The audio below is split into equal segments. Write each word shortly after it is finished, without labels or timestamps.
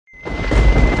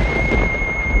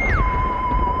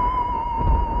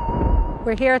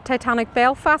We're here at Titanic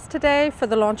Belfast today for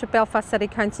the launch of Belfast City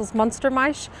Council's Monster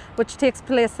Mash, which takes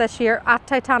place this year at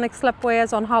Titanic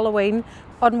Slipways on Halloween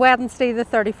on Wednesday the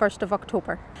 31st of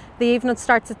October. The evening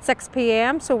starts at 6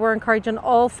 p.m, so we're encouraging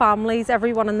all families,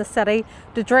 everyone in the city,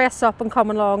 to dress up and come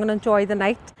along and enjoy the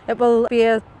night. It will be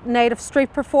a night of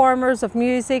street performers, of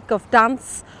music, of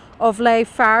dance, of live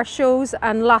fire shows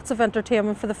and lots of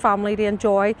entertainment for the family to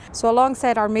enjoy. So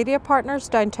alongside our media partners,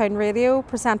 Downtown Radio,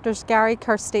 presenters Gary,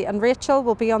 Kirsty and Rachel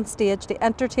will be on stage to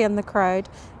entertain the crowd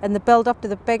in the build up to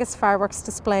the biggest fireworks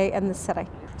display in the city.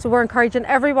 So we're encouraging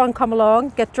everyone come along,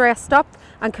 get dressed up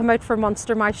and come out for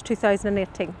Monster Mash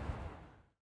 2018.